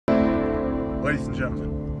Ladies and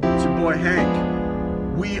gentlemen, it's your boy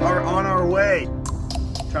Hank. We are on our way,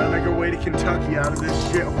 trying to make our way to Kentucky out of this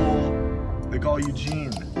shithole they call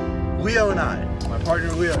Eugene. Leo and I, my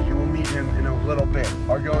partner Leo, you will meet him in a little bit,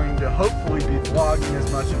 are going to hopefully be vlogging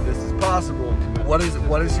as much of this as possible. What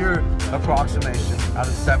is your approximation out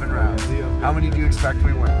of 7 rounds? How many do you expect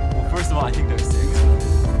we win? Well, first of all, I think there's 6.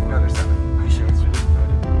 No, there's 7. Are you sure?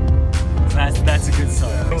 That's a good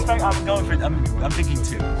sign. I'm thinking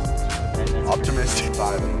 2. Optimistic.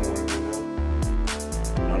 5 in the morning.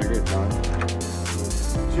 Not a great time. Do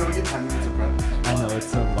you want to get 10 minutes of prep? I know, it's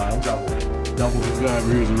so wild. Double. Yeah,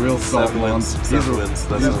 he was a real soft 7 wins. 7 wins.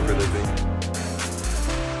 That's not predicting.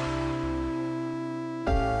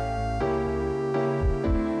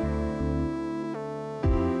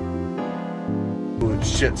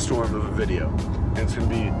 Shitstorm of a video. And it's gonna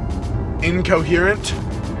be incoherent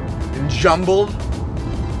and jumbled.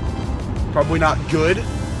 Probably not good.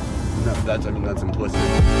 No, that's implicit.